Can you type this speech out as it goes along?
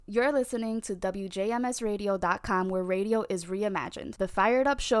You're listening to WJMSradio.com, where radio is reimagined. The Fired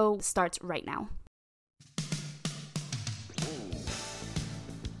Up Show starts right now.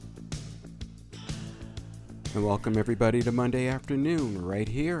 And welcome everybody to Monday afternoon right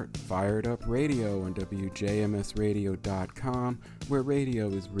here at Fired Up Radio on WJMSradio.com, where radio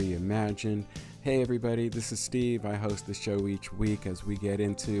is reimagined. Hey everybody, this is Steve. I host the show each week as we get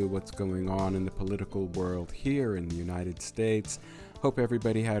into what's going on in the political world here in the United States. Hope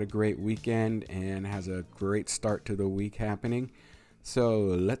everybody had a great weekend and has a great start to the week happening. So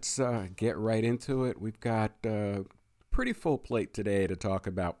let's get right into it. We've got a pretty full plate today to talk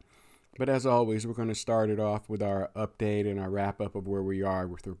about. But as always, we're going to start it off with our update and our wrap-up of where we are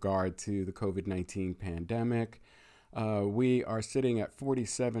with regard to the COVID-19 pandemic. We are sitting at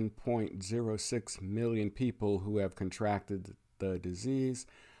 47.06 million people who have contracted the disease,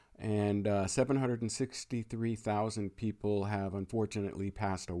 and 763,000 people have unfortunately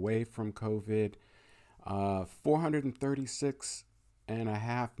passed away from COVID.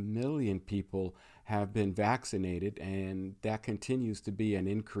 436.5 million people have been vaccinated, and that continues to be an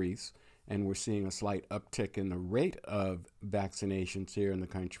increase. And we're seeing a slight uptick in the rate of vaccinations here in the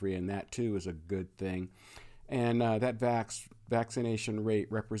country, and that too is a good thing. And that vaccination rate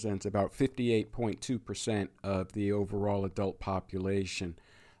represents about 58.2% of the overall adult population.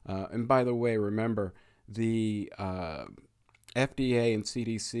 And by the way, remember, the FDA and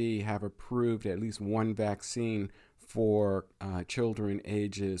CDC have approved at least one vaccine for children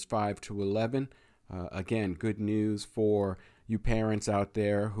ages 5 to 11. Again, good news for you parents out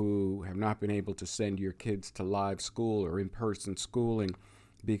there who have not been able to send your kids to live school or in-person schooling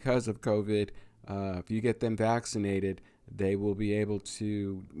because of COVID. If you get them vaccinated, they will be able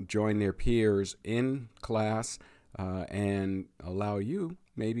to join their peers in class and allow you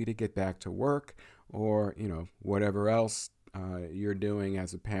maybe to get back to work or, whatever else you're doing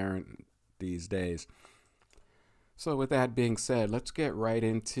as a parent these days. So with that being said, let's get right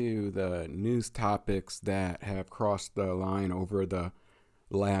into the news topics that have crossed the line over the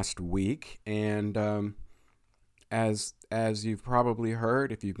last week. And as you've probably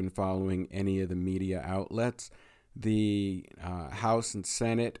heard, if you've been following any of the media outlets, the House and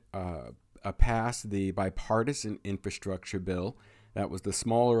Senate passed the bipartisan infrastructure bill. That was the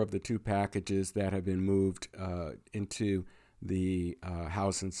smaller of the two packages that have been moved into the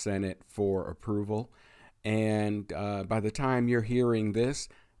House and Senate for approval. And by the time you're hearing this,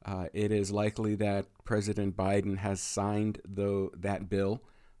 it is likely that President Biden has signed that bill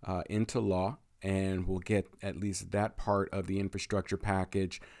into law, and we'll get at least that part of the infrastructure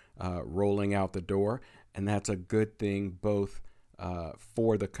package rolling out the door. And that's a good thing both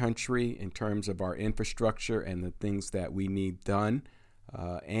for the country in terms of our infrastructure and the things that we need done.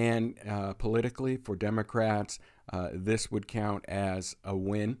 And politically, for Democrats, this would count as a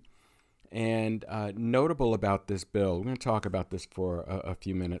win. And notable about this bill, we're going to talk about this for a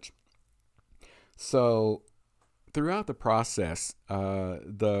few minutes. So throughout the process,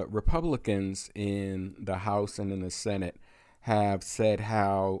 the Republicans in the House and in the Senate have said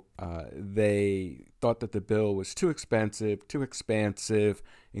how they thought that the bill was too expensive, too expansive,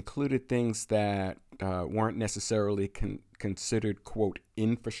 included things that weren't necessarily considered, quote,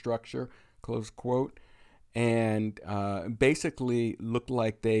 infrastructure, close quote, and basically looked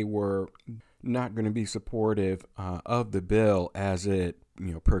like they were not going to be supportive of the bill as it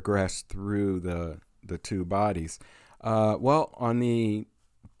progressed through the two bodies. Well, on the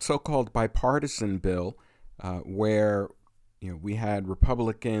so-called bipartisan bill, where we had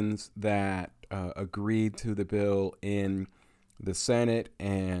Republicans that agreed to the bill in the Senate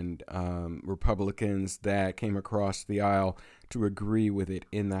and Republicans that came across the aisle to agree with it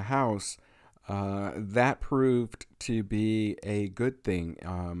in the House, that proved to be a good thing.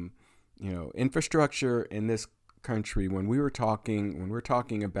 Infrastructure in this country, when we're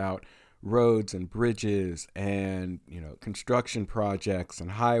talking about roads and bridges and construction projects and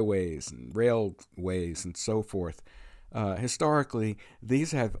highways and railways and so forth, historically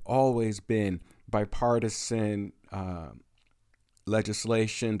these have always been bipartisan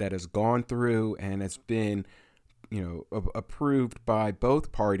legislation that has gone through and has been approved by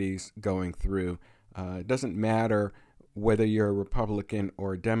both parties going through. It doesn't matter whether you're a Republican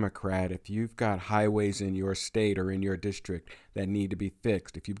or a Democrat. If you've got highways in your state or in your district that need to be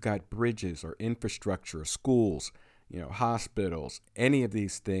fixed, if you've got bridges or infrastructure, schools, hospitals, any of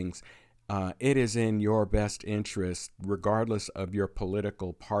these things, it is in your best interest, regardless of your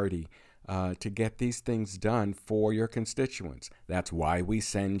political party, to get these things done for your constituents. That's why we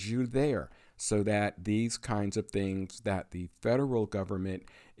send you there, so that these kinds of things that the federal government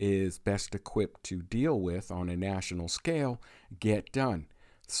is best equipped to deal with on a national scale get done.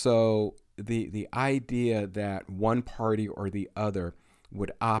 So the idea that one party or the other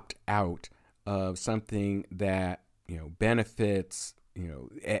would opt out of something that benefits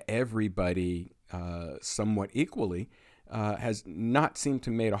everybody somewhat equally has not seemed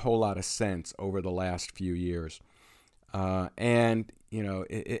to make a whole lot of sense over the last few years. And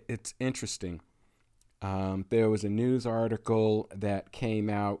it's interesting. There was a news article that came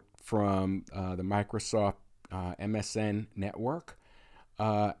out from the Microsoft MSN network,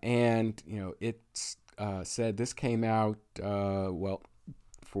 and it said this came out for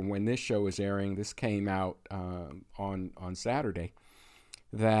when this show is airing. This came out on Saturday,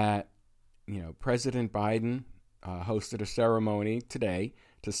 that President Biden hosted a ceremony today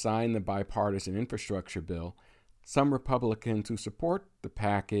to sign the bipartisan infrastructure bill. Some Republicans who support the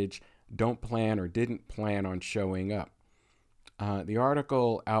package don't plan or didn't plan on showing up. The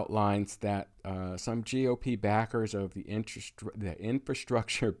article outlines that some GOP backers of the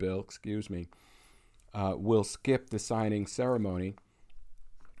infrastructure bill, will skip the signing ceremony.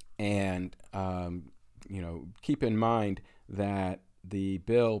 And, keep in mind that the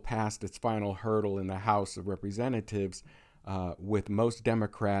bill passed its final hurdle in the House of Representatives with most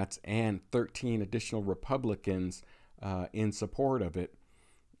Democrats and 13 additional Republicans in support of it.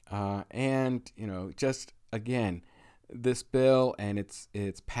 And, just again, this bill and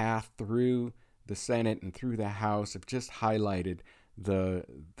its path through the Senate and through the House have just highlighted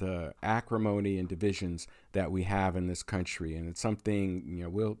the acrimony and divisions that we have in this country, and it's something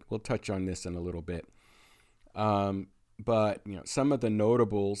we'll touch on this in a little bit. But some of the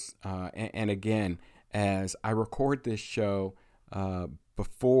notables, and again, as I record this show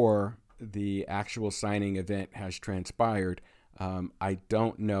before the actual signing event has transpired, I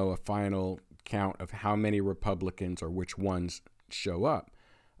don't know a final count of how many Republicans or which ones show up.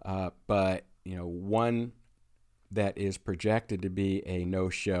 But one that is projected to be a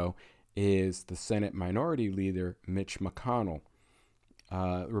no-show is the Senate Minority Leader, Mitch McConnell.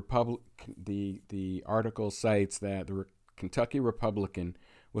 The article cites that the Kentucky Republican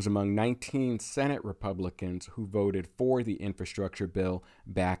was among 19 Senate Republicans who voted for the infrastructure bill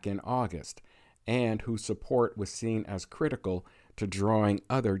back in August, and whose support was seen as critical to drawing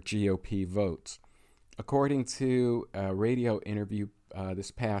other GOP votes. According to a radio interview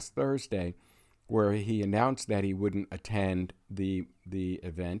this past Thursday, where he announced that he wouldn't attend the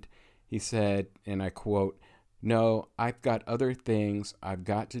event, he said, and I quote, "No, I've got other things I've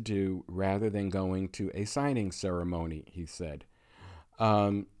got to do rather than going to a signing ceremony," he said.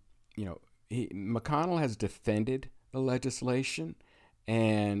 McConnell has defended the legislation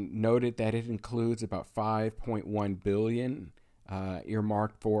and noted that it includes about $5.1 billion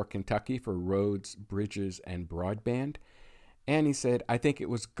earmarked for Kentucky for roads, bridges, and broadband. And he said, "I think it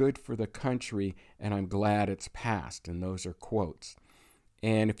was good for the country, and I'm glad it's passed." And those are quotes.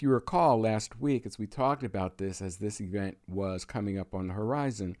 And if you recall last week, as we talked about this, as this event was coming up on the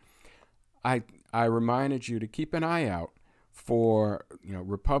horizon, I reminded you to keep an eye out for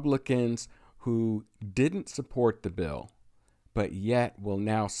Republicans who didn't support the bill, but yet will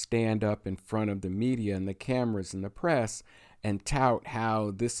now stand up in front of the media and the cameras and the press and tout how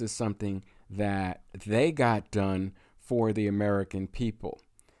this is something that they got done for the American people.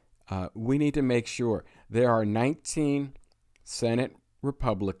 We need to make sure there are 19 Senate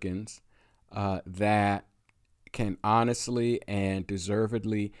Republicans that can honestly and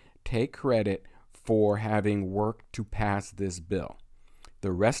deservedly take credit for having worked to pass this bill.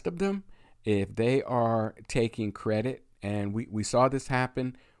 The rest of them, if they are taking credit, and we saw this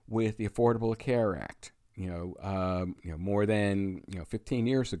happen with the Affordable Care Act, more than 15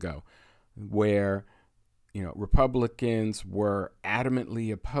 years ago, where Republicans were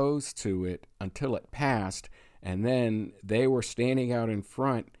adamantly opposed to it until it passed, and then they were standing out in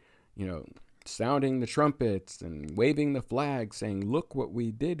front, sounding the trumpets and waving the flag, saying, "Look what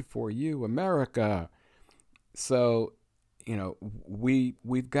we did for you, America." So,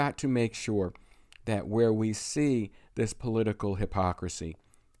 we've got to make sure that where we see this political hypocrisy,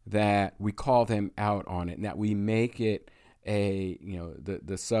 that we call them out on it, and that we make it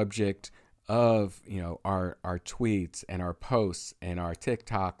the subject of our tweets and our posts and our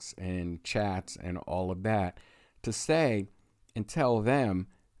TikToks and chats and all of that, to say and tell them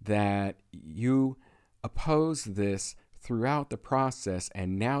that you oppose this throughout the process,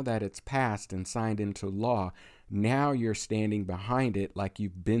 and now that it's passed and signed into law, now you're standing behind it like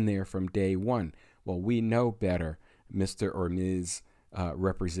you've been there from day one. Well, we know better, Mr. or Ms.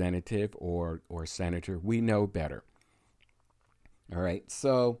 Representative or Senator. We know better. All right,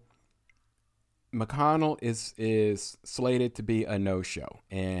 so McConnell is slated to be a no-show.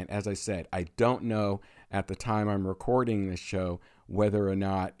 And as I said, I don't know at the time I'm recording this show whether or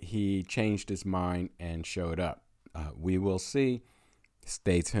not he changed his mind and showed up. We will see.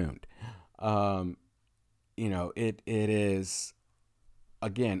 Stay tuned. It is,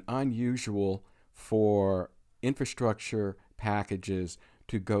 again, unusual for infrastructure packages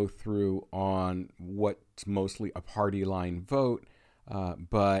to go through on what's mostly a party line vote.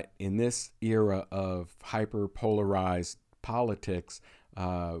 But in this era of hyper-polarized politics,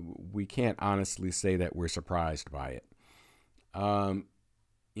 we can't honestly say that we're surprised by it. One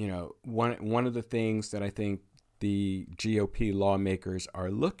of the things that I think the GOP lawmakers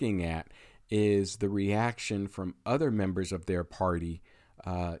are looking at is the reaction from other members of their party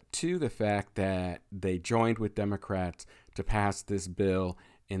to the fact that they joined with Democrats to pass this bill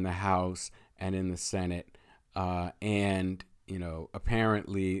in the House and in the Senate.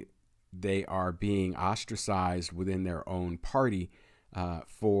 Apparently they are being ostracized within their own party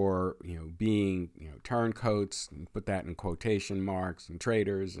for being turncoats, and put that in quotation marks, and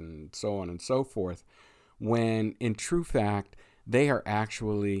traitors and so on and so forth, when in true fact they are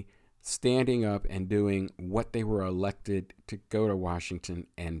actually standing up and doing what they were elected to go to Washington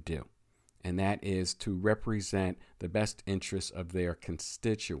and do, and that is to represent the best interests of their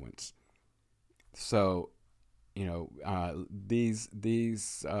constituents. So these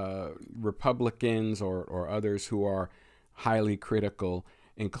Republicans or others who are highly critical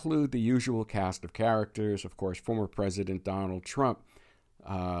include the usual cast of characters. Of course, former President Donald Trump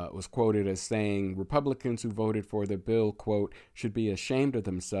was quoted as saying, "Republicans who voted for the bill, quote, should be ashamed of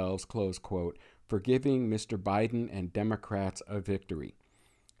themselves," close quote, for giving Mr. Biden and Democrats a victory.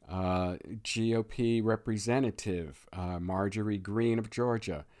 GOP Representative Marjorie Greene of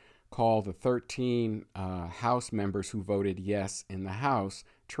Georgia called the 13 House members who voted yes in the House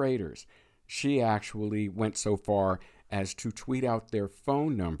traitors. She actually went so far as to tweet out their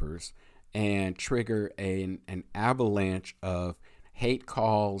phone numbers and trigger an avalanche of hate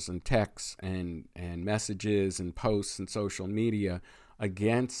calls and texts and messages and posts and social media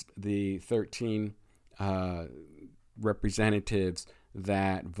against the 13 representatives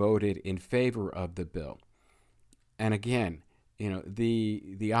that voted in favor of the bill. And again,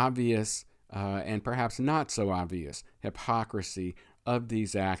 the obvious and perhaps not so obvious hypocrisy of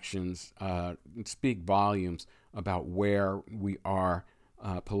these actions speak volumes about where we are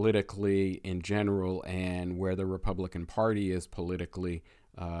politically in general and where the Republican Party is politically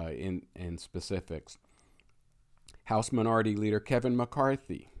in specifics. House Minority Leader Kevin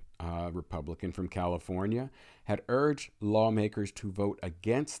McCarthy, Republican from California, had urged lawmakers to vote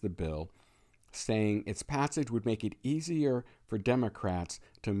against the bill, saying its passage would make it easier for Democrats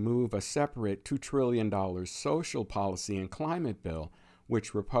to move a separate $2 trillion social policy and climate bill,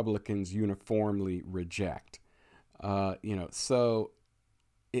 which Republicans uniformly reject. So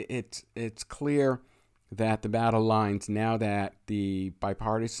it's clear that the battle lines, now that the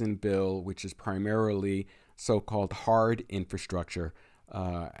bipartisan bill, which is primarily so-called hard infrastructure,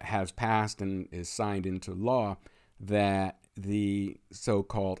 has passed and is signed into law, that the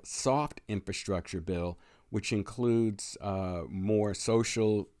so-called soft infrastructure bill, which includes more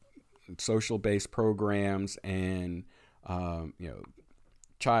social-based programs and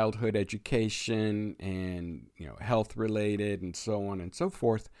childhood education and health-related and so on and so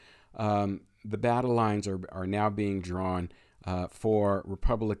forth, the battle lines are now being drawn for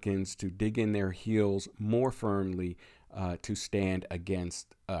Republicans to dig in their heels more firmly to stand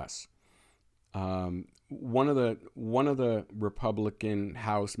against us. One of the Republican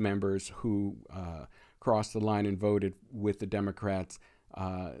House members who crossed the line and voted with the Democrats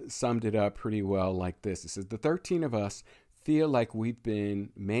summed it up pretty well like this. It says, "The 13 of us feel like we've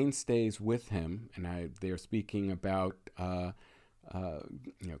been mainstays with him," and they're speaking about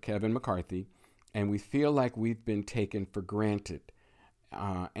Kevin McCarthy, "and we feel like we've been taken for granted.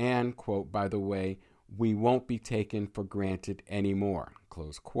 And, quote, by the way, we won't be taken for granted anymore,"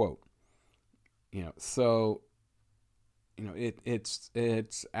 close quote. It's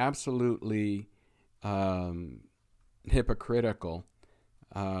absolutely hypocritical.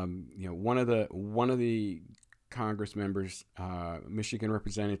 One of the Congress members, Michigan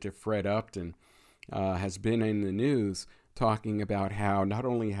Representative Fred Upton, has been in the news talking about how not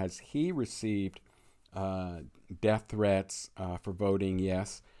only has he received death threats for voting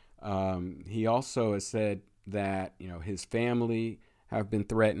yes, he also has said that his family have been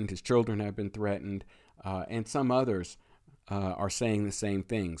threatened, his children have been threatened, and some others are saying the same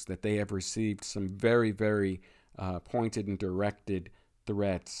things, that they have received some very, very pointed and directed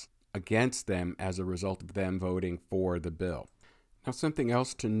threats against them as a result of them voting for the bill. Now, something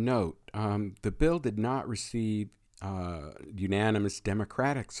else to note, the bill did not receive unanimous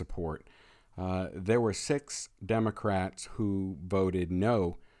Democratic support. there were 6 Democrats who voted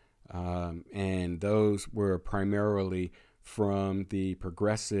no, and those were primarily from the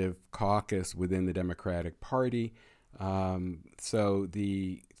Progressive Caucus within the Democratic Party. So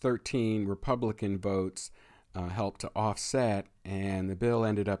the 13 Republican votes helped to offset, and the bill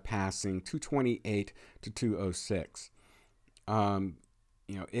ended up passing 228 to 206.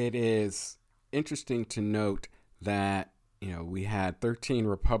 It is interesting to note that we had 13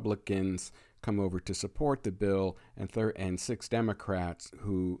 Republicans come over to support the bill and 6 Democrats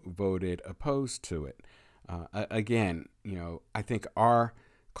who voted opposed to it. Again, I think our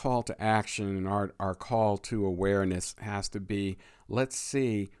call to action and our call to awareness has to be, let's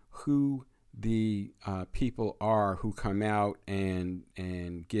see who the people are who come out and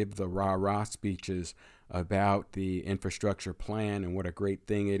give the rah-rah speeches about the infrastructure plan and what a great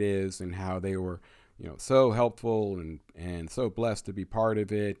thing it is and how they were so helpful and so blessed to be part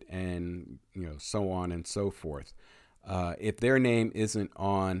of it, and so on and so forth. If their name isn't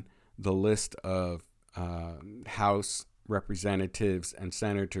on the list of House representatives and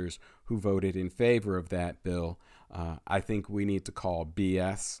senators who voted in favor of that bill, I think we need to call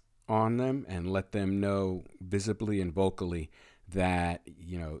BS on them and let them know visibly and vocally that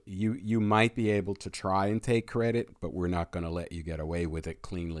you might be able to try and take credit, but we're not going to let you get away with it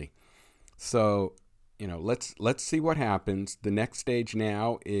cleanly. So let's see what happens. The next stage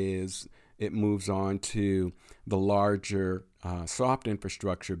now is it moves on to the larger soft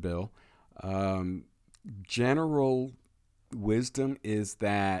infrastructure bill. General wisdom is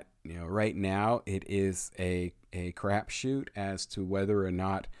that right now it is a crapshoot as to whether or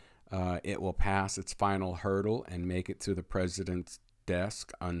not it will pass its final hurdle and make it to the president's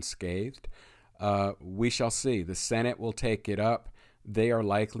desk unscathed. We shall see. The Senate will take it up. They are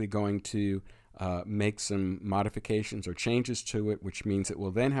likely going to make some modifications or changes to it, which means it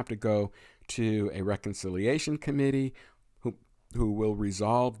will then have to go to a reconciliation committee who will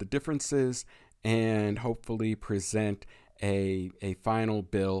resolve the differences and hopefully present a final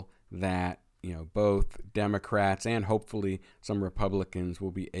bill that both Democrats and hopefully some Republicans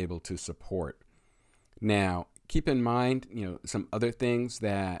will be able to support. Now, keep in mind, some other things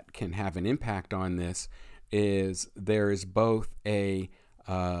that can have an impact on this is there is both a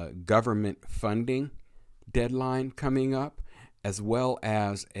government funding deadline coming up, as well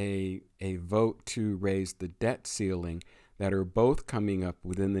as a vote to raise the debt ceiling that are both coming up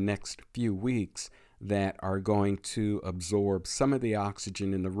within the next few weeks that are going to absorb some of the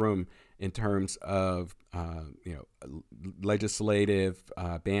oxygen in the room in terms of legislative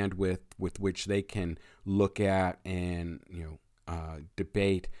bandwidth with which they can look at and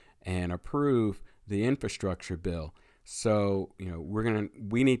debate and approve the infrastructure bill. So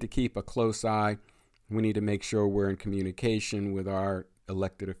we need to keep a close eye. We need to make sure we're in communication with our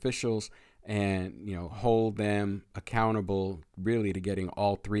elected officials and hold them accountable really to getting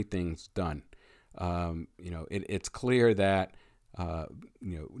all 3 things done. It's clear that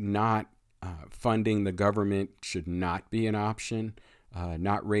not funding the government should not be an option.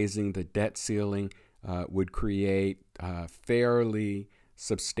 Not raising the debt ceiling would create fairly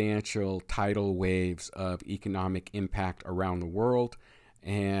substantial tidal waves of economic impact around the world.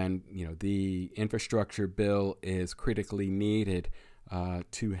 And, the infrastructure bill is critically needed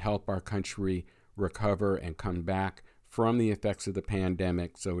to help our country recover and come back from the effects of the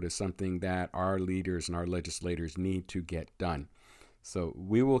pandemic. So it is something that our leaders and our legislators need to get done. So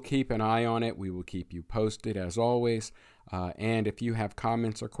we will keep an eye on it. We will keep you posted as always. And if you have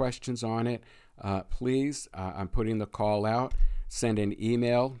comments or questions on it, please, I'm putting the call out. Send an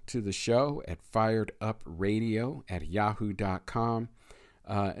email to the show at firedupradio@yahoo.com.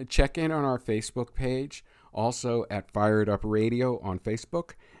 Check in on our Facebook page, also at Fired Up Radio on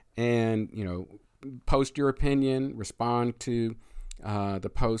Facebook, and post your opinion, respond to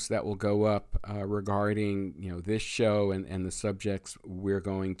the posts that will go up regarding this show and the subjects we're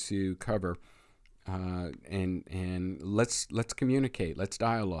going to cover, and let's communicate, let's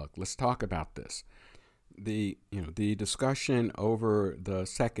dialogue, let's talk about this. The discussion over the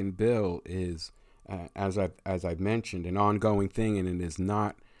second bill is, as I've mentioned, an ongoing thing, and it is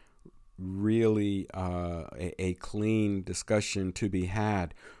not really a clean discussion to be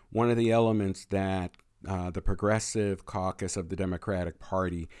had. One of the elements that the Progressive Caucus of the Democratic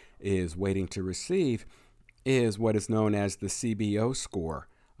Party is waiting to receive is what is known as the CBO score.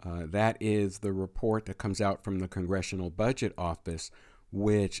 That is the report that comes out from the Congressional Budget Office,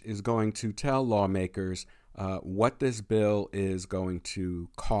 which is going to tell lawmakers what this bill is going to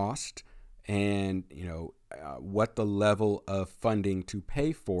cost and what the level of funding to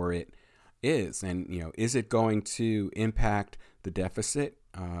pay for it is. And is it going to impact the deficit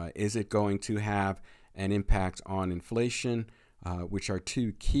Is it going to have an impact on inflation, which are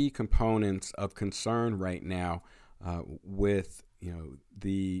two key components of concern right now, with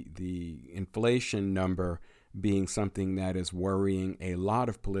the inflation number being something that is worrying a lot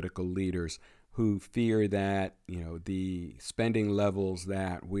of political leaders who fear that the spending levels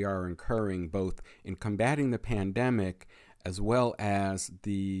that we are incurring both in combating the pandemic as well as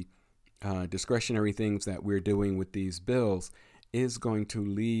the discretionary things that we're doing with these bills is going to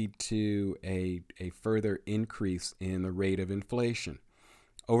lead to a further increase in the rate of inflation.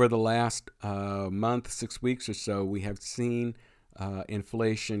 Over the last month, 6 weeks or so, we have seen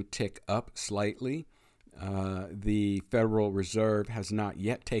inflation tick up slightly. The Federal Reserve has not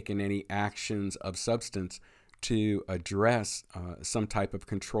yet taken any actions of substance to address some type of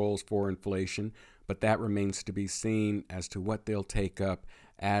controls for inflation, but that remains to be seen as to what they'll take up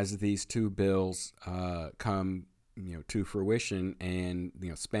as these two bills come to fruition and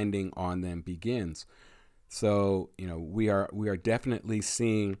spending on them begins. So we are definitely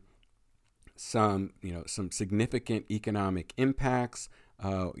seeing some significant economic impacts.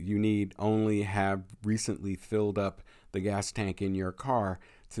 You need only have recently filled up the gas tank in your car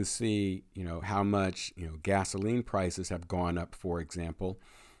to see how much gasoline prices have gone up, for example.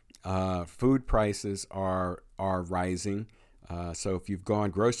 Food prices are rising. So if you've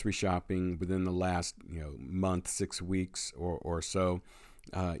gone grocery shopping within the last month, 6 weeks or so,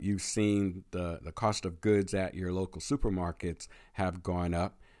 you've seen the cost of goods at your local supermarkets have gone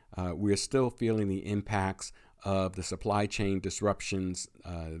up. We're still feeling the impacts of the supply chain disruptions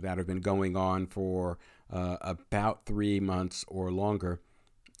that have been going on for about 3 months or longer,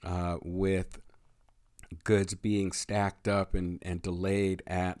 with goods being stacked up and delayed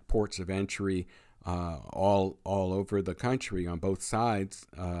at ports of entry all over the country, on both sides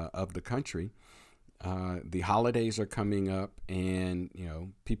of the country. The holidays are coming up, and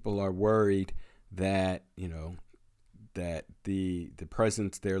people are worried that that the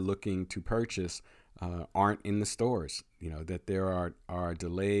presents they're looking to purchase aren't in the stores. That there are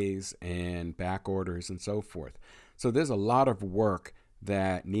delays and back orders and so forth. So there's a lot of work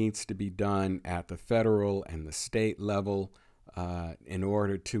that needs to be done at the federal and the state level in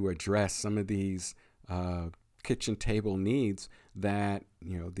order to address some of these kitchen table needs that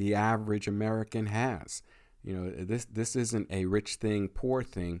the average American has. This isn't a rich thing, poor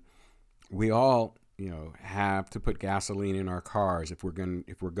thing. We all have to put gasoline in our cars if we're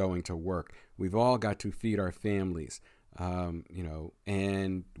going to work. We've all got to feed our families.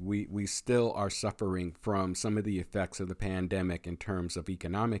 And we still are suffering from some of the effects of the pandemic in terms of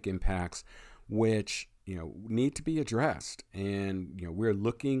economic impacts, which need to be addressed. And we're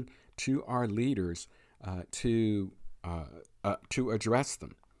looking to our leaders to address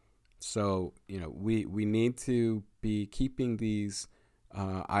them. So we need to be keeping these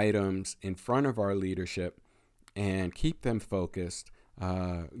items in front of our leadership and keep them focused.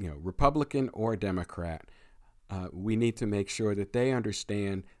 Republican or Democrat. We need to make sure that they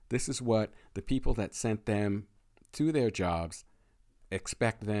understand this is what the people that sent them to their jobs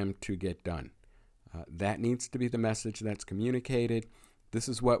expect them to get done. That needs to be the message that's communicated. This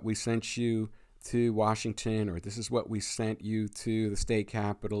is what we sent you to Washington, or this is what we sent you to the state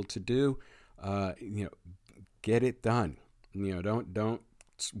capitol to do. Get it done. Don't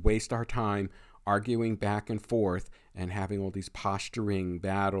waste our time arguing back and forth and having all these posturing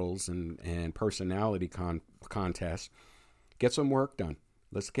battles and personality contests. Get some work done.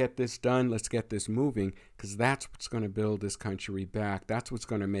 Let's get this done. Let's get this moving, because that's what's going to build this country back. That's what's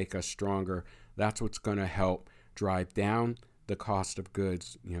going to make us stronger. That's what's going to help drive down the cost of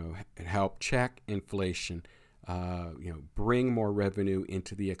goods, help check inflation, bring more revenue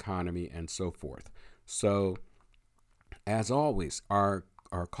into the economy and so forth. So, as always, our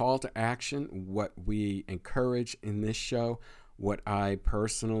call to action, what we encourage in this show, what I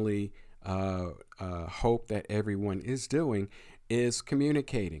personally hope that everyone is doing, is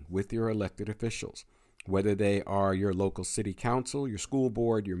communicating with your elected officials, whether they are your local city council, your school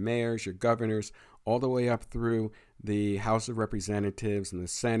board, your mayors, your governors, all the way up through the House of Representatives and the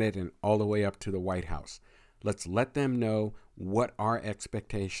Senate, and all the way up to the White House. Let's let them know what our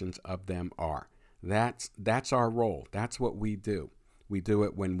expectations of them are. That's our role. That's what we do. We do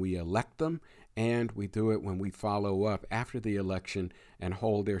it when we elect them, and we do it when we follow up after the election and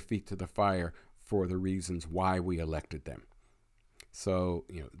hold their feet to the fire for the reasons why we elected them. So,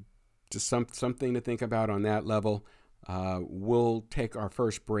 just something to think about on that level. We'll take our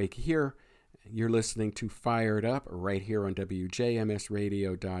first break here. You're listening to Fired Up right here on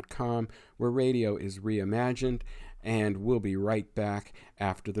WJMSradio.com, where radio is reimagined, and we'll be right back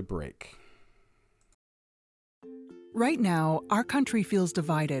after the break. Right now, our country feels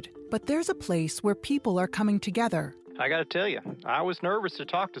divided, but there's a place where people are coming together. I gotta tell you, I was nervous to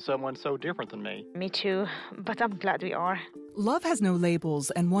talk to someone so different than me. Me too, but I'm glad we are. Love Has No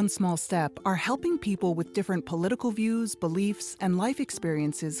Labels and One Small Step are helping people with different political views, beliefs, and life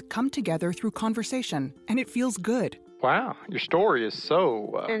experiences come together through conversation, and it feels good. Wow, your story is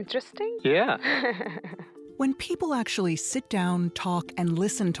so... Interesting? Yeah. When people actually sit down, talk, and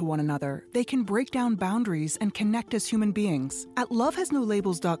listen to one another, they can break down boundaries and connect as human beings. At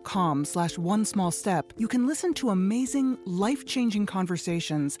lovehasnolabels.com/onesmallstep, you can listen to amazing, life-changing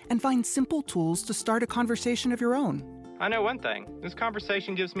conversations and find simple tools to start a conversation of your own. I know one thing. This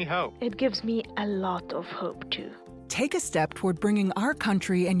conversation gives me hope. It gives me a lot of hope, too. Take a step toward bringing our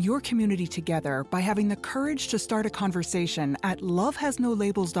country and your community together by having the courage to start a conversation at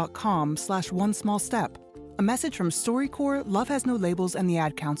lovehasnolabels.com/onesmallstep. A message from StoryCorps, Love Has No Labels, and the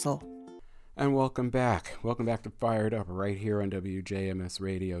Ad Council. And welcome back. Welcome back to Fired Up right here on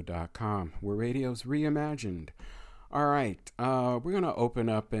WJMSradio.com, where radio's reimagined. All right, we're going to open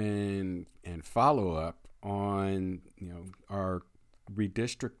up and follow up on our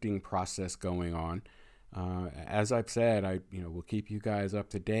redistricting process going on. As I've said, we'll keep you guys up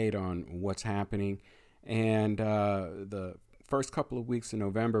to date on what's happening. And the first couple of weeks in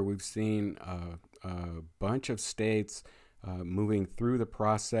November, we've seen a bunch of states moving through the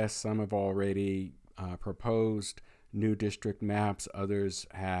process. Some have already proposed new district maps. Others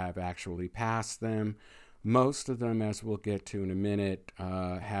have actually passed them. Most of them, as we'll get to in a minute,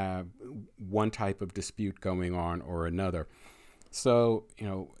 have one type of dispute going on or another. So,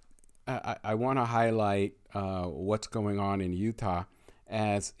 I want to highlight what's going on in Utah,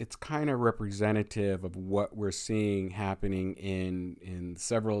 as it's kind of representative of what we're seeing happening in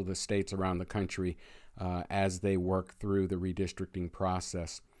several of the states around the country as they work through the redistricting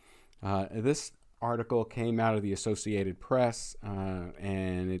process. This article came out of the Associated Press,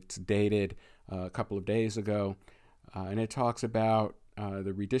 and it's dated a couple of days ago, and it talks about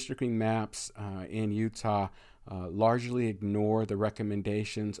the redistricting maps in Utah largely ignore the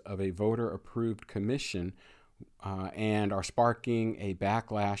recommendations of a voter-approved commission and are sparking a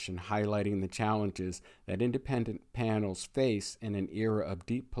backlash and highlighting the challenges that independent panels face in an era of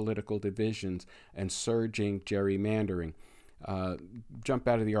deep political divisions and surging gerrymandering. Jump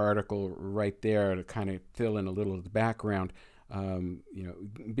out of the article right there to kind of fill in a little of the background.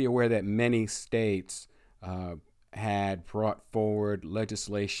 Be aware that many states had brought forward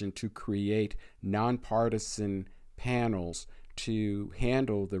legislation to create nonpartisan panels to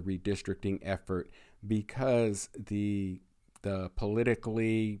handle the redistricting effort, because the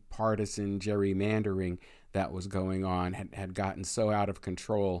politically partisan gerrymandering that was going on had gotten so out of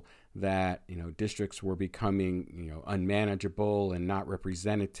control that districts were becoming unmanageable and not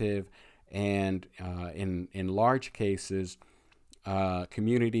representative, and in large cases,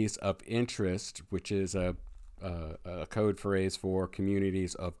 communities of interest, which is a code phrase for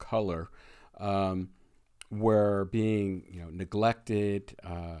communities of color, were being neglected,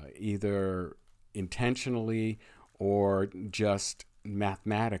 either intentionally or just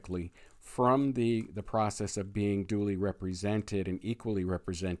mathematically, from the process of being duly represented and equally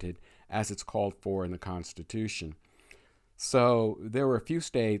represented as it's called for in the Constitution. So there were a few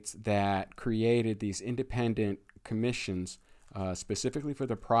states that created these independent commissions specifically for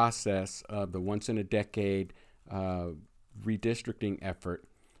the process of the once-in-a-decade redistricting effort.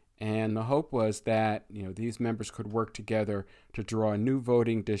 And the hope was that these members could work together to draw new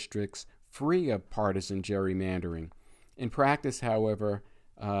voting districts free of partisan gerrymandering. In practice, however,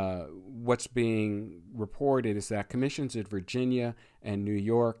 what's being reported is that commissions in Virginia and New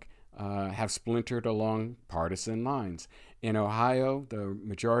York have splintered along partisan lines. In Ohio, the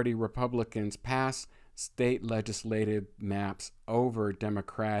majority Republicans passed state legislative maps over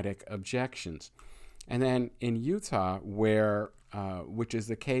Democratic objections. And then in Utah, which is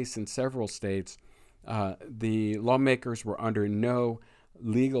the case in several states, the lawmakers were under no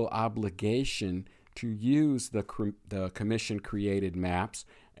legal obligation to use the commission-created maps,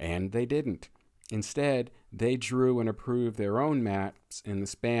 and they didn't. Instead, they drew and approved their own maps in the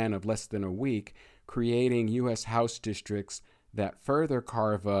span of less than a week, creating U.S. House districts that further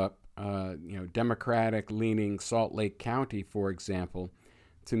carve up, Democratic-leaning Salt Lake County, for example,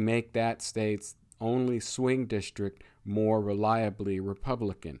 to make that state's only swing district more reliably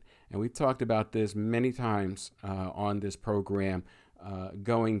Republican. And we've talked about this many times on this program,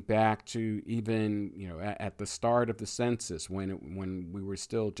 going back to even at the start of the census, when we were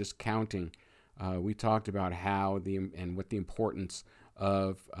still just counting. We talked about how and what the importance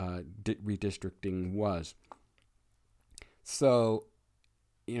of redistricting was. So,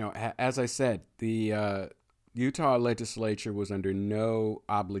 as I said, the Utah legislature was under no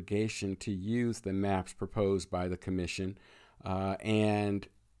obligation to use the maps proposed by the commission, and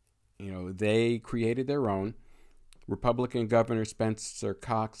they created their own. Republican Governor Spencer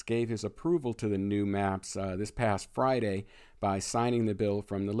Cox gave his approval to the new maps this past Friday by signing the bill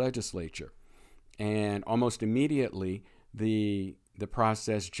from the legislature. And almost immediately, the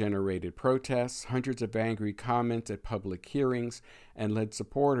process generated protests, hundreds of angry comments at public hearings, and led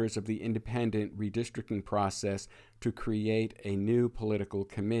supporters of the independent redistricting process to create a new political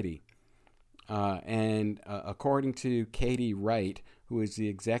committee. According to Katie Wright, who is the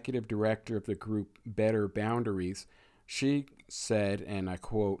executive director of the group Better Boundaries, she said, and I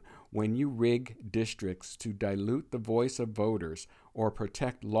quote, "When you rig districts to dilute the voice of voters or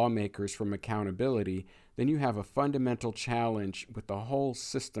protect lawmakers from accountability, then you have a fundamental challenge with the whole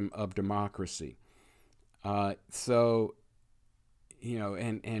system of democracy." And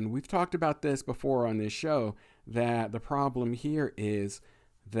we've talked about this before on this show, that the problem here is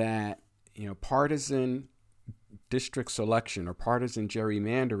that, partisan district selection or partisan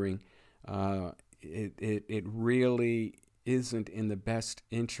gerrymandering, it really isn't in the best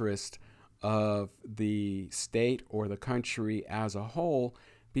interest of the state or the country as a whole,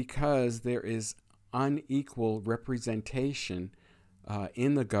 because there is unequal representation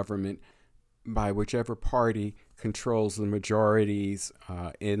in the government by whichever party controls the majorities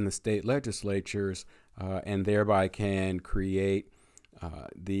in the state legislatures, and thereby can create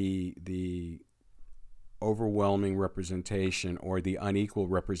the overwhelming representation or the unequal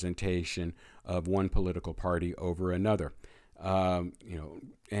representation of one political party over another. And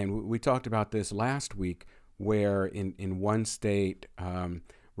we talked about this last week, where in one state,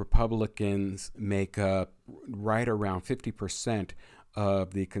 Republicans make up right around 50%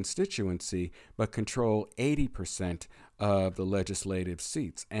 of the constituency, but control 80% of the legislative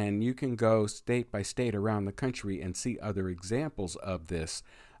seats. And you can go state by state around the country and see other examples of this.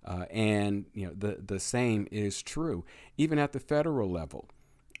 The same is true even at the federal level.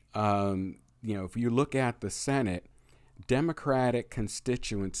 If you look at the Senate, Democratic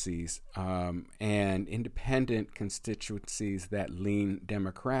constituencies and independent constituencies that lean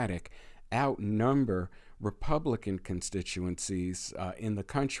Democratic outnumber Republican constituencies in the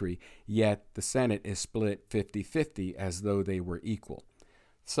country, yet the Senate is split 50-50 as though they were equal.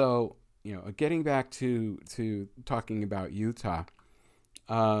 So, getting back to talking about Utah,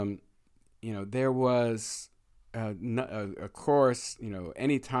 there was, of course,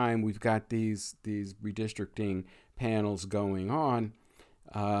 anytime we've got these redistricting panels going on,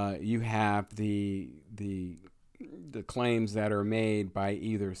 you have the claims that are made by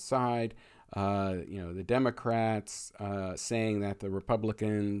either side. The Democrats saying that the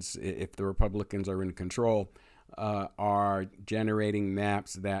Republicans, if the Republicans are in control, are generating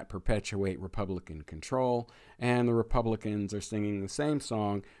maps that perpetuate Republican control, and the Republicans are singing the same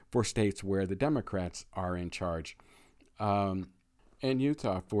song for states where the Democrats are in charge. In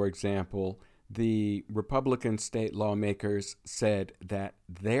Utah, for example, the Republican state lawmakers said that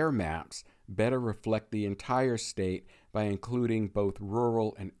their maps better reflect the entire state by including both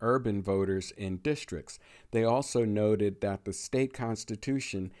rural and urban voters in districts. They also noted that the state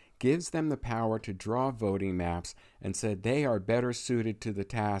constitution gives them the power to draw voting maps, and said they are better suited to the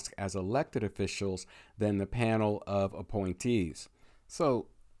task as elected officials than the panel of appointees. So,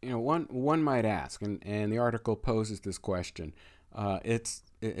 one might ask, and the article poses this question.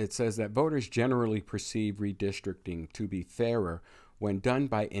 It says that voters generally perceive redistricting to be fairer when done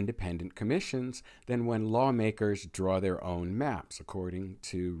by independent commissions than when lawmakers draw their own maps, according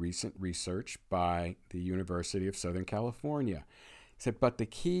to recent research by the University of Southern California. He said, but the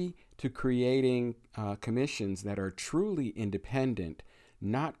key to creating commissions that are truly independent,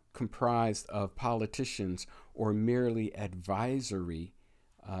 not comprised of politicians or merely advisory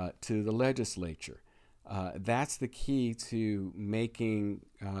to the legislature. That's the key to making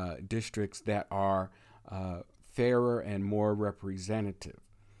districts that are fairer and more representative.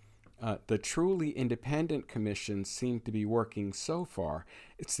 The truly independent commissions seem to be working so far.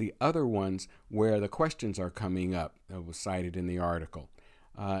 It's the other ones where the questions are coming up that was cited in the article.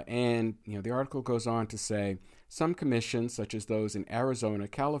 The article goes on to say, some commissions, such as those in Arizona,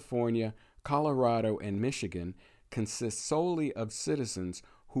 California, Colorado, and Michigan, consist solely of citizens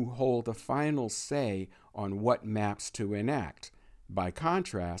who hold the final say on what maps to enact. By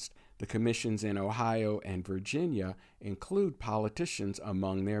contrast, the commissions in Ohio and Virginia include politicians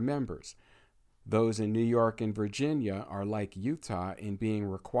among their members. Those in New York and Virginia are like Utah in being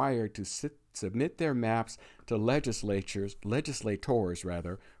required to submit their maps to legislators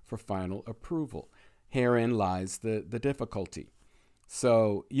for final approval. Herein lies the difficulty.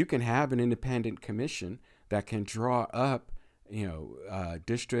 So you can have an independent commission that can draw up,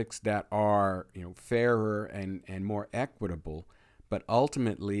 districts that are, fairer and more equitable. But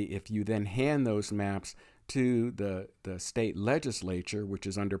ultimately, if you then hand those maps to the state legislature, which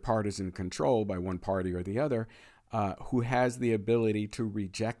is under partisan control by one party or the other, who has the ability to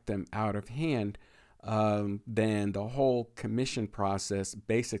reject them out of hand, then the whole commission process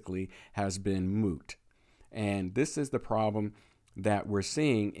basically has been moot. And this is the problem that we're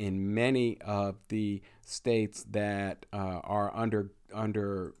seeing in many of the states that are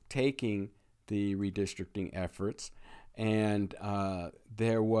undertaking the redistricting efforts. And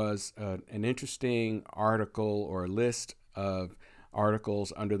there was an interesting article or list of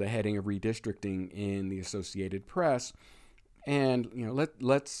articles under the heading of redistricting in the Associated Press. And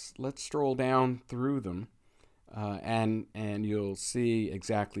let's stroll down through them, and you'll see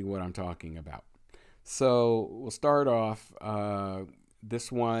exactly what I'm talking about. So we'll start off.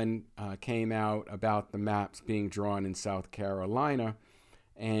 This one came out about the maps being drawn in South Carolina.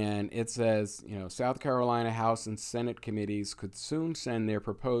 And it says, South Carolina House and Senate committees could soon send their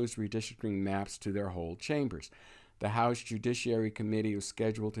proposed redistricting maps to their whole chambers. The House Judiciary Committee was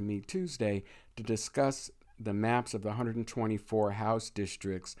scheduled to meet Tuesday to discuss the maps of the 124 House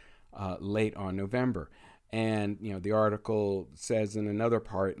districts late on November. And, the article says in another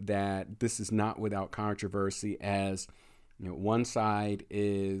part that this is not without controversy, as one side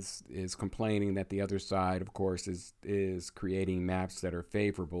is complaining that the other side, of course, is creating maps that are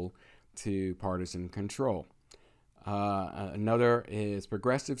favorable to partisan control. Another is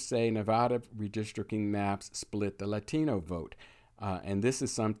progressives say Nevada redistricting maps split the Latino vote. And this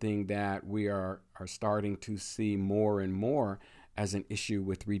is something that we are starting to see more and more as an issue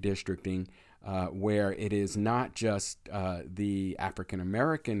with redistricting, where it is not just the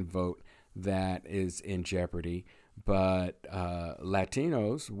African-American vote that is in jeopardy, but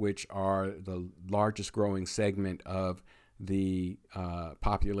Latinos, which are the largest growing segment of the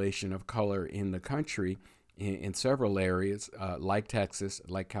population of color in the country in several areas, like Texas,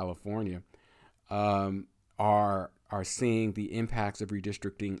 like California, are seeing the impacts of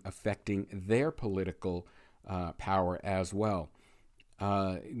redistricting affecting their political power as well.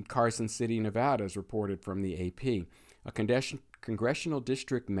 Carson City, Nevada, is reported from the AP. A congressional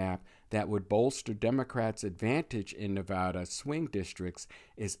district map that would bolster Democrats' advantage in Nevada swing districts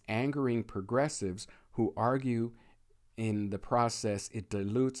is angering progressives who argue in the process it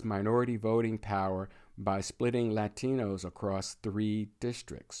dilutes minority voting power by splitting Latinos across 3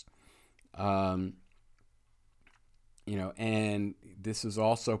 districts. And this is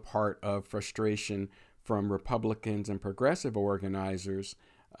also part of frustration from Republicans and progressive organizers.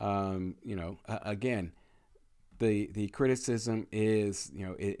 Again, the criticism is,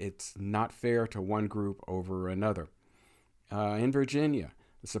 it's not fair to one group over another. In Virginia,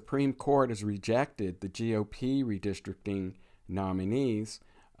 the Supreme Court has rejected the GOP redistricting nominees.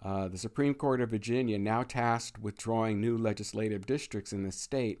 The Supreme Court of Virginia, now tasked with drawing new legislative districts in the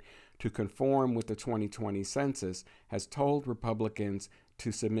state to conform with the 2020 census, has told Republicans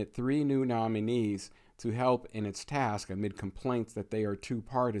to submit 3 new nominees to help in its task amid complaints that they are too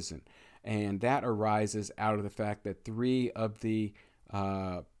partisan. And that arises out of the fact that 3 of the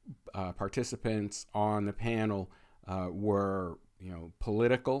participants on the panel were,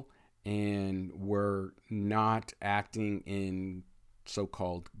 political and were not acting in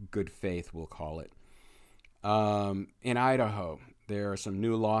so-called good faith, we'll call it. In Idaho, there are some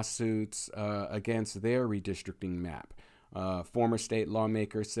new lawsuits against their redistricting map. Former state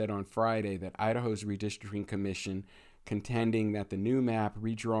lawmakers said on Friday that Idaho's redistricting commission, contending that the new map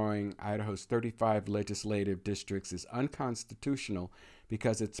redrawing Idaho's 35 legislative districts is unconstitutional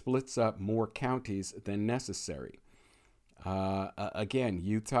because it splits up more counties than necessary. Again,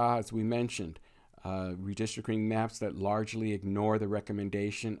 Utah, as we mentioned, redistricting maps that largely ignore the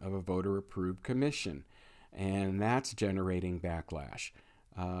recommendation of a voter-approved commission, and that's generating backlash.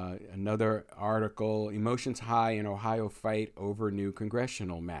 Another article, emotions high in Ohio fight over new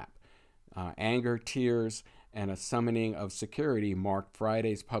congressional map. Anger, tears, and a summoning of security marked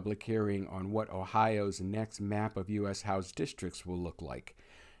Friday's public hearing on what Ohio's next map of U.S. House districts will look like.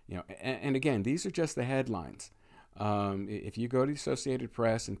 And again, these are just the headlines. If you go to the Associated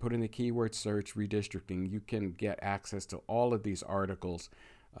Press and put in the keyword search redistricting, you can get access to all of these articles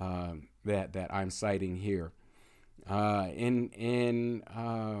that I'm citing here. In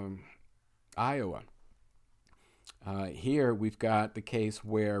Iowa, here we've got the case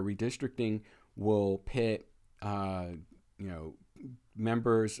where redistricting will pit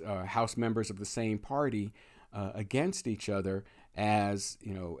members, House members of the same party against each other as,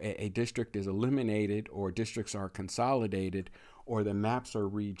 a district is eliminated or districts are consolidated or the maps are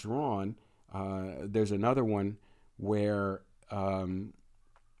redrawn There's another one where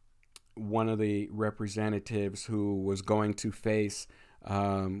one of the representatives who was going to face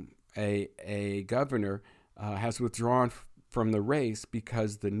a governor has withdrawn from the race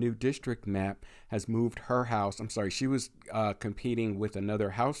because the new district map has moved her house. I'm sorry, she was competing with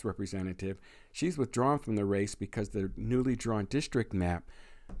another House representative. She's withdrawn from the race because the newly drawn district map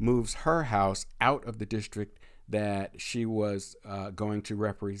moves her house out of the district that she was going to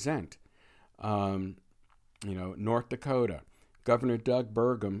represent. North Dakota, Governor Doug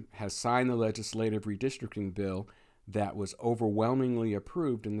Burgum has signed the legislative redistricting bill that was overwhelmingly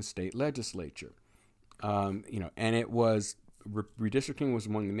approved in the state legislature. And it was redistricting was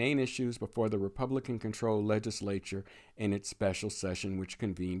among the main issues before the Republican-controlled legislature in its special session, which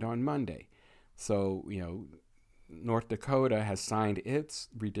convened on Monday. So, North Dakota has signed its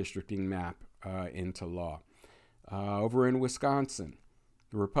redistricting map into law. Over in Wisconsin,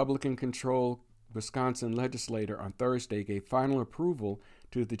 the Republican-controlled Wisconsin legislature on Thursday gave final approval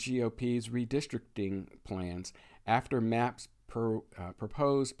to the GOP's redistricting plans after maps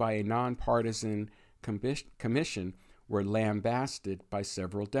proposed by a nonpartisan commission were lambasted by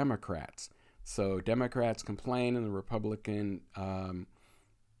several Democrats. So Democrats complained and the Republican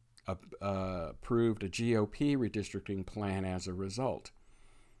approved a GOP redistricting plan as a result.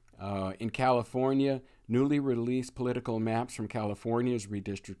 In California, newly released political maps from California's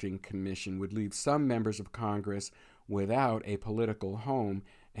redistricting commission would leave some members of Congress without a political home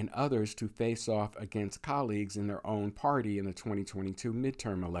and others to face off against colleagues in their own party in the 2022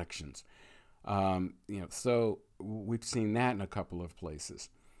 midterm elections. So we've seen that in a couple of places.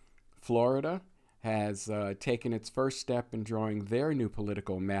 Florida has taken its first step in drawing their new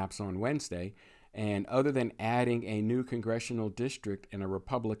political maps on Wednesday, and other than adding a new congressional district in a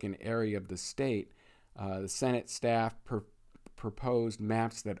Republican area of the state, the Senate staff proposed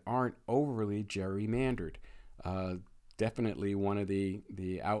maps that aren't overly gerrymandered. Definitely one of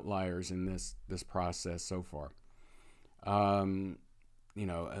the outliers in this process so far.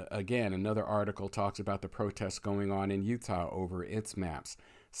 Again, another article talks about the protests going on in Utah over its maps.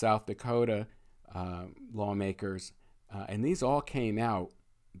 South Dakota lawmakers, and these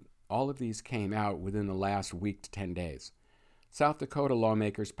all of these came out within the last week to 10 days. South Dakota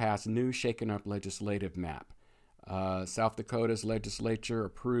lawmakers passed new shaken-up legislative map. South Dakota's legislature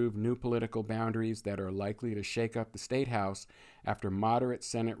approved new political boundaries that are likely to shake up the state house after moderate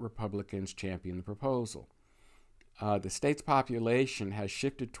Senate Republicans champion the proposal. The state's population has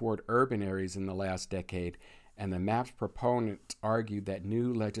shifted toward urban areas in the last decade, and the map's proponents argued that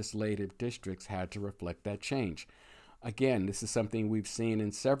new legislative districts had to reflect that change. Again, this is something we've seen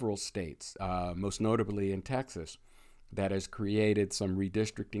in several states, most notably in Texas, that has created some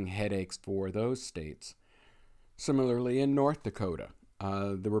redistricting headaches for those states. Similarly, in North Dakota,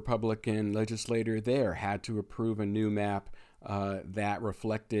 the Republican legislator there had to approve a new map that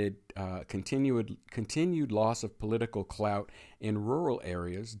reflected continued loss of political clout in rural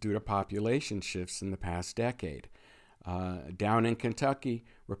areas due to population shifts in the past decade. Down in Kentucky,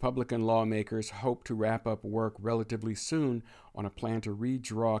 Republican lawmakers hope to wrap up work relatively soon on a plan to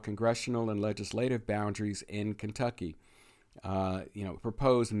redraw congressional and legislative boundaries in Kentucky.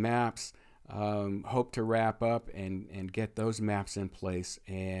 Proposed maps hope to wrap up and get those maps in place,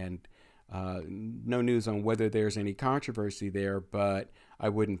 and no news on whether there's any controversy there, but I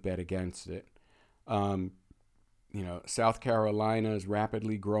wouldn't bet against it. South Carolina's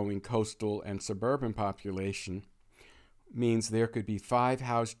rapidly growing coastal and suburban population means there could be 5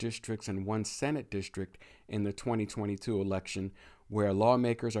 House districts and 1 Senate district in the 2022 election, where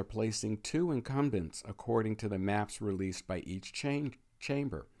lawmakers are placing 2 incumbents according to the maps released by each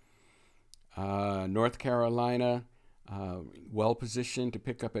chamber. North Carolina, well positioned to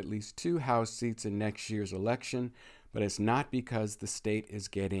pick up at least 2 House seats in next year's election, but it's not because the state is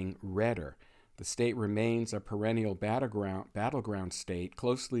getting redder. The state remains a perennial battleground state,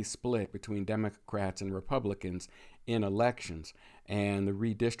 closely split between Democrats and Republicans in elections, and the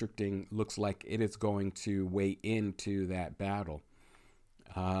redistricting looks like it is going to weigh into that battle.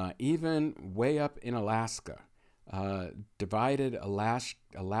 Even way up in Alaska, divided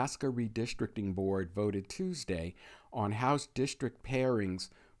Alaska Redistricting Board voted Tuesday on House district pairings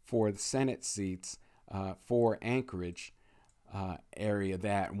for the Senate seats for Anchorage area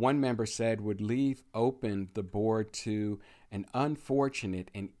that one member said would leave open the board to an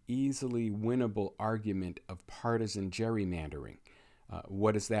unfortunate and easily winnable argument of partisan gerrymandering.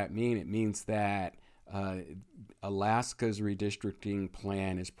 What does that mean? It means that Alaska's redistricting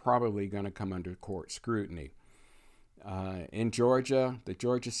plan is probably going to come under court scrutiny. In Georgia, the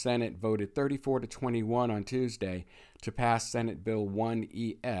Georgia Senate voted 34-21 on Tuesday to pass Senate Bill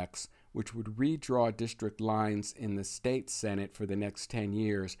 1EX, which would redraw district lines in the state Senate for the next 10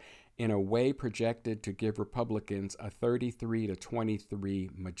 years in a way projected to give Republicans a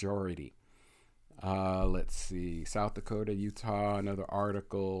 33-23 majority. Let's see, South Dakota, Utah, another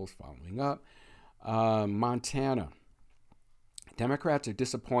article following up. Montana. Democrats are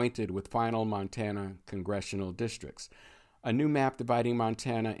disappointed with final Montana congressional districts. A new map dividing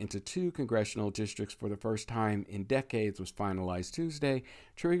Montana into 2 congressional districts for the first time in decades was finalized Tuesday,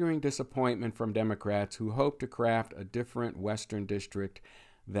 triggering disappointment from Democrats who hoped to craft a different Western district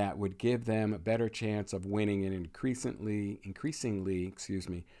that would give them a better chance of winning an increasingly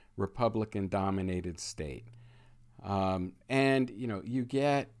Republican-dominated state. And, you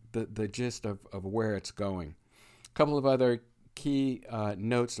get the gist of where it's going. A couple of other key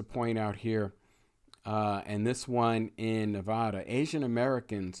notes to point out here. And this one in Nevada, Asian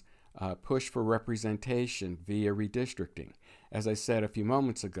Americans push for representation via redistricting. As I said a few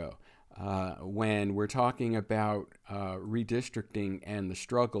moments ago, when we're talking about redistricting and the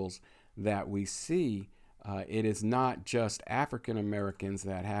struggles that we see, it is not just African Americans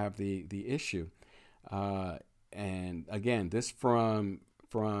that have the issue. And again, this from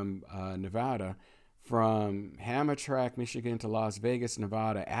Nevada. From Hamtramck, Michigan to Las Vegas,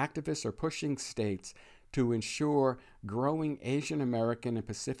 Nevada, activists are pushing states to ensure growing Asian American and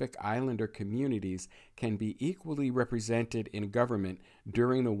Pacific Islander communities can be equally represented in government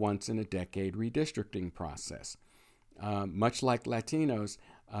during the once-in-a-decade redistricting process. Much like Latinos,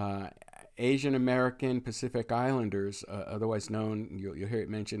 Asian American Pacific Islanders, otherwise known, you'll hear it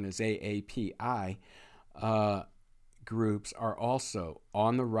mentioned as AAPI, groups are also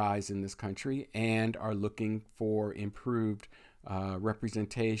on the rise in this country and are looking for improved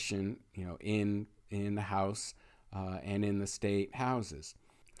representation, in the House and in the state houses.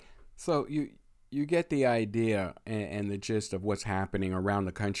 So you get the idea and the gist of what's happening around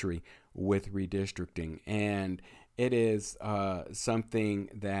the country with redistricting, and it is something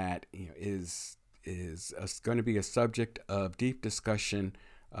that is going to be a subject of deep discussion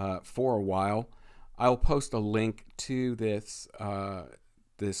for a while. I'll post a link to this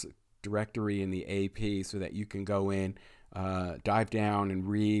directory in the AP so that you can go in, dive down and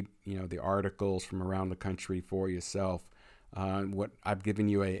read, the articles from around the country for yourself. What I've given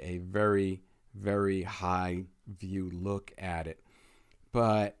you a very, very high view look at it.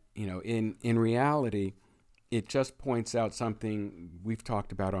 But, in reality, it just points out something we've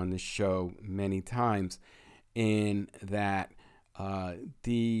talked about on this show many times, in that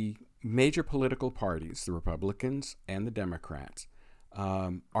the major political parties, the Republicans and the Democrats,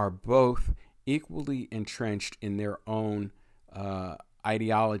 are both equally entrenched in their own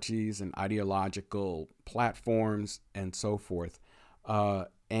ideologies and ideological platforms and so forth.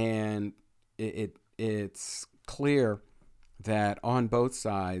 And it's clear that on both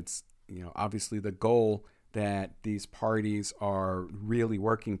sides, obviously the goal that these parties are really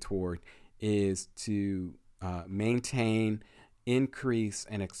working toward is to maintain, increase,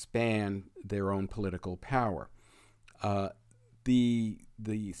 and expand their own political power.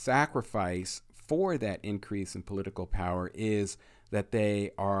 The sacrifice for that increase in political power is that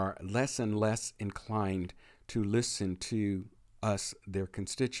they are less and less inclined to listen to us, their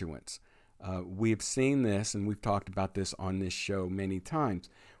constituents. We've seen this, and we've talked about this on this show many times,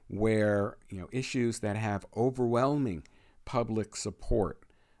 where issues that have overwhelming public support,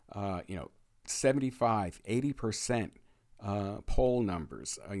 75, 80% poll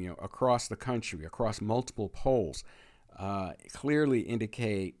numbers, across the country, across multiple polls, clearly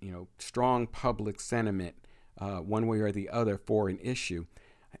indicate, strong public sentiment, one way or the other, for an issue,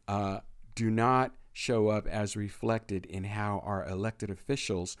 do not show up as reflected in how our elected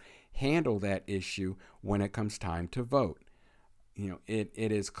officials handle that issue when it comes time to vote. It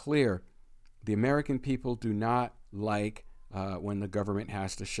is clear the American people do not like when the government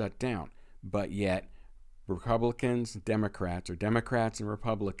has to shut down, but yet Republicans, Democrats, or Democrats and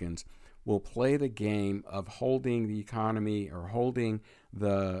Republicans will play the game of holding the economy or holding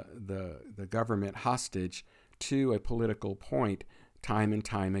the government hostage to a political point time and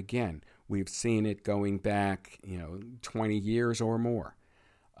time again. We've seen it going back, 20 years or more.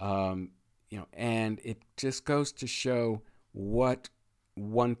 And it just goes to show what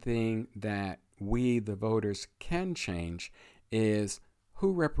one thing that we, the voters, can change is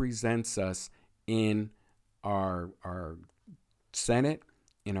who represents us in our Senate,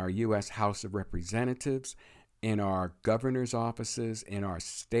 in our U.S. House of Representatives, in our governor's offices, in our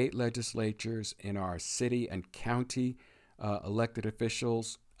state legislatures, in our city and county elected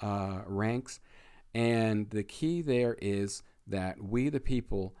officials ranks. And the key there is that we, the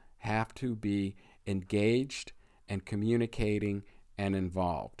people, have to be engaged and communicating and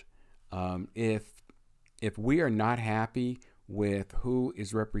involved. If we are not happy with who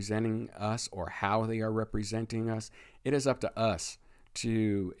is representing us or how they are representing us, it is up to us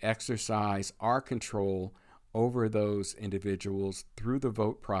to exercise our control over those individuals through the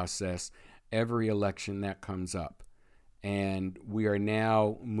vote process every election that comes up. And we are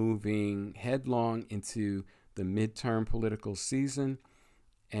now moving headlong into the midterm political season,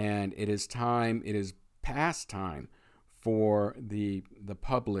 and it is past time for the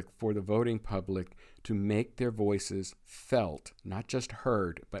public, for the voting public, to make their voices felt, not just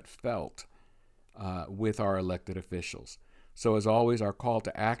heard, but felt with our elected officials. So as always, our call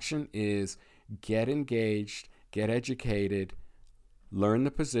to action is get engaged, get educated, learn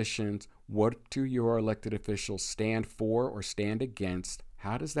the positions. What do your elected officials stand for or stand against?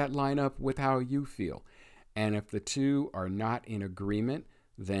 How does that line up with how you feel? And if the two are not in agreement,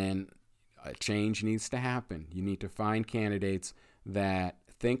 then a change needs to happen. You need to find candidates that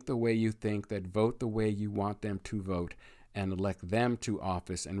think the way you think, that vote the way you want them to vote, and elect them to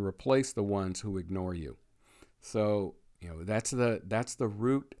office and replace the ones who ignore you. So, that's the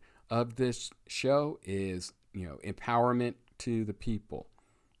root of this show is, empowerment to the people.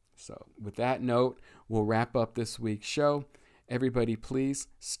 So with that note, we'll wrap up this week's show. Everybody, please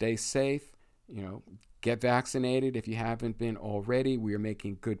stay safe. Get vaccinated if you haven't been already. We are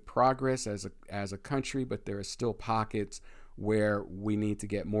making good progress as a country, but there are still pockets where we need to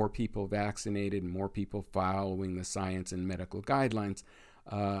get more people vaccinated and more people following the science and medical guidelines,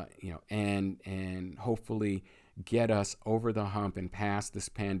 and hopefully get us over the hump and past this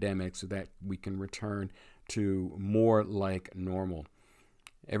pandemic so that we can return to more like normal.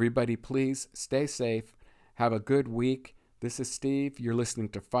 Everybody, please stay safe. Have a good week. This is Steve. You're listening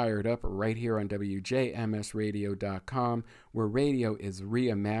to Fired Up right here on WJMSradio.com, where radio is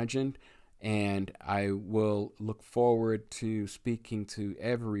reimagined. And I will look forward to speaking to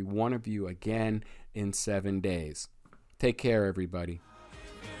every one of you again in 7 days. Take care, everybody.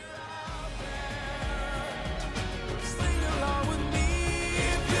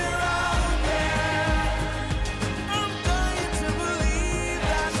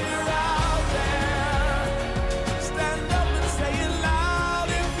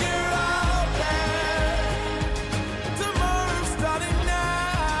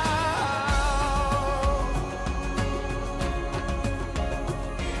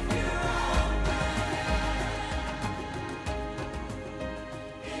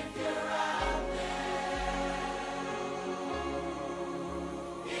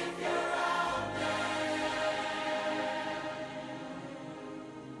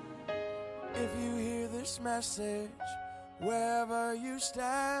 Message wherever you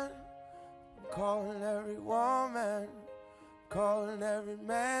stand, I'm calling every woman, calling every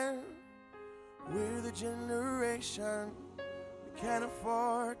man. We're the generation we can't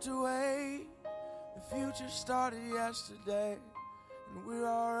afford to wait. The future started yesterday and we're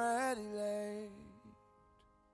already late.